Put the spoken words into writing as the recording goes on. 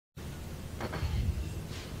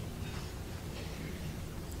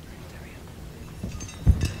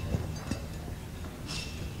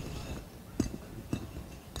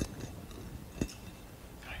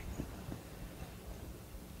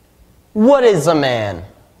What is a man?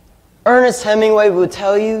 Ernest Hemingway would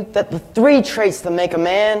tell you that the 3 traits that make a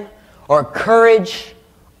man are courage,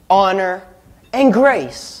 honor, and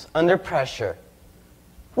grace under pressure.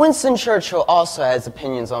 Winston Churchill also has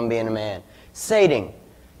opinions on being a man, stating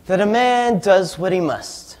that a man does what he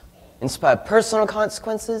must, in spite of personal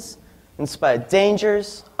consequences, in spite of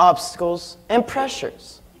dangers, obstacles, and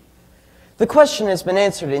pressures. The question has been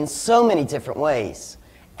answered in so many different ways,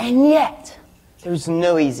 and yet there's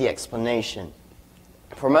no easy explanation.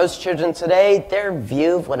 For most children today, their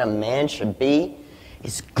view of what a man should be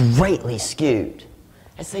is greatly skewed,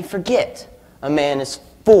 as they forget a man is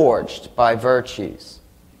forged by virtues.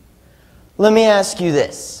 Let me ask you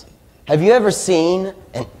this. Have you ever seen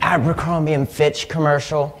an Abercrombie & Fitch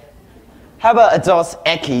commercial? How about a Dos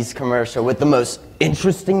Equis commercial with the most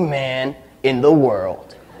interesting man in the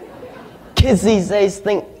world? Kids these days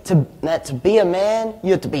think that to be a man,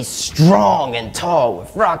 you have to be strong and tall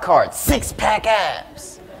with rock-hard 6-pack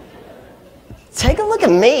abs. Take a look at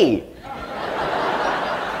me.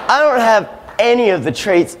 I don't have any of the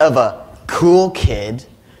traits of a cool kid.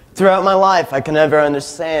 Throughout my life, I can never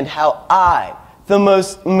understand how I, the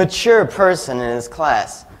most mature person in his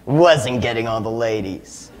class, wasn't getting all the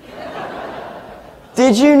ladies.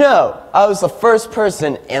 Did you know I was the first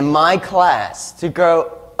person in my class to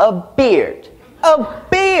grow a beard? A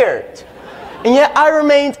beard! And yet I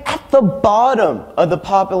remained at the bottom of the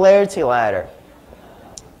popularity ladder.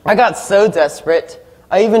 I got so desperate,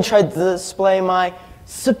 I even tried to display my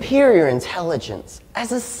superior intelligence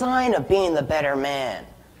as a sign of being the better man.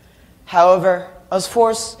 However, I was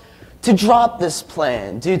forced to drop this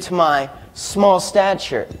plan due to my small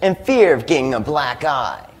stature and fear of getting a black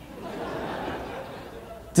eye.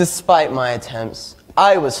 Despite my attempts,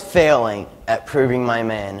 I was failing at proving my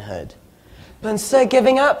manhood. But instead of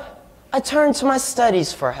giving up, I turned to my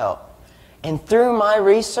studies for help. And through my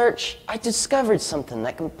research, I discovered something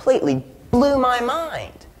that completely blew my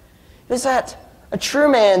mind. It was that a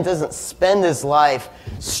true man doesn't spend his life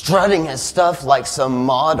strutting his stuff like some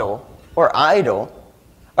model or idol.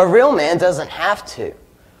 A real man doesn't have to.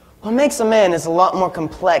 What makes a man is a lot more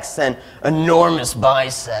complex than enormous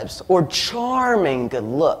biceps or charming good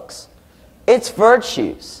looks. It's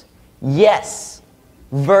virtues. Yes,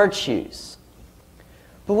 virtues.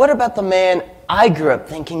 But what about the man I grew up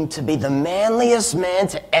thinking to be the manliest man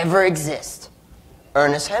to ever exist?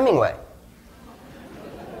 Ernest Hemingway.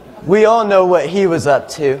 We all know what he was up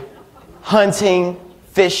to. Hunting,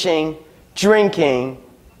 fishing, drinking,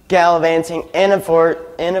 gallivanting, and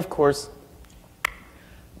of course,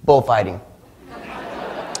 bullfighting.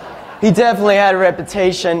 He definitely had a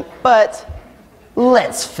reputation, but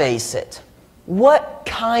let's face it. What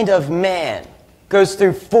kind of man goes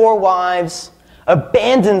through 4 wives,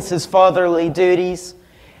 abandons his fatherly duties,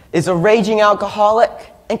 is a raging alcoholic,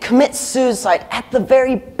 and commits suicide at the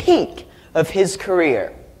very peak of his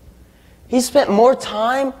career? He spent more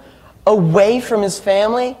time away from his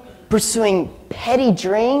family pursuing petty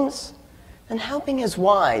dreams than helping his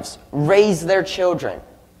wives raise their children.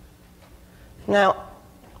 Now,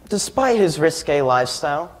 despite his risque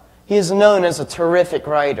lifestyle, he is known as a terrific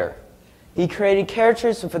writer. He created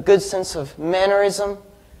characters with a good sense of mannerism,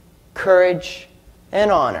 courage, and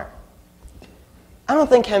honor. I don't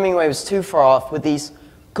think Hemingway was too far off with these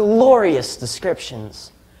glorious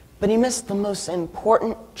descriptions, but he missed the most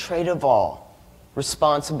important trait of all: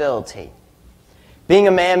 responsibility. Being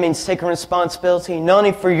a man means taking responsibility not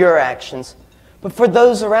only for your actions, but for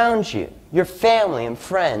those around you, your family and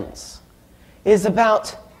friends. It is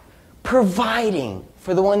about providing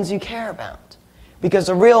for the ones you care about, because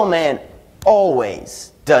a real man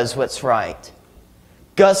always does what's right.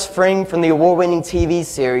 Gus Fring from the award-winning TV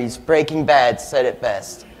series Breaking Bad said it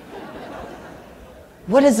best.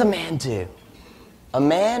 What does a man do? A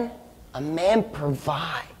man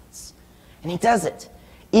provides. And he does it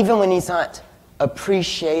even when he's not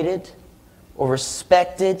appreciated or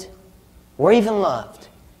respected or even loved.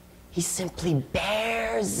 He simply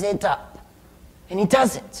bears it up. And he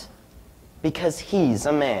does it because he's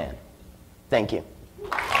a man. Thank you.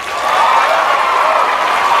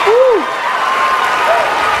 Woo.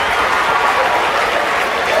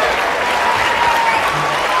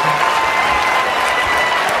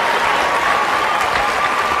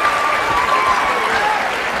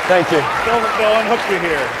 Thank you. They'll unhook you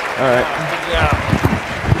here. All right. Good job.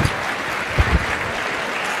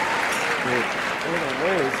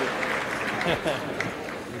 Where is it?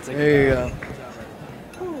 There you go.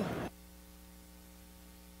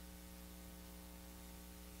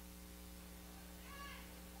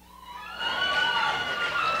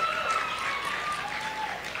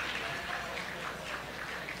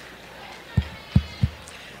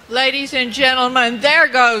 Ladies and gentlemen, there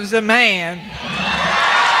goes a man.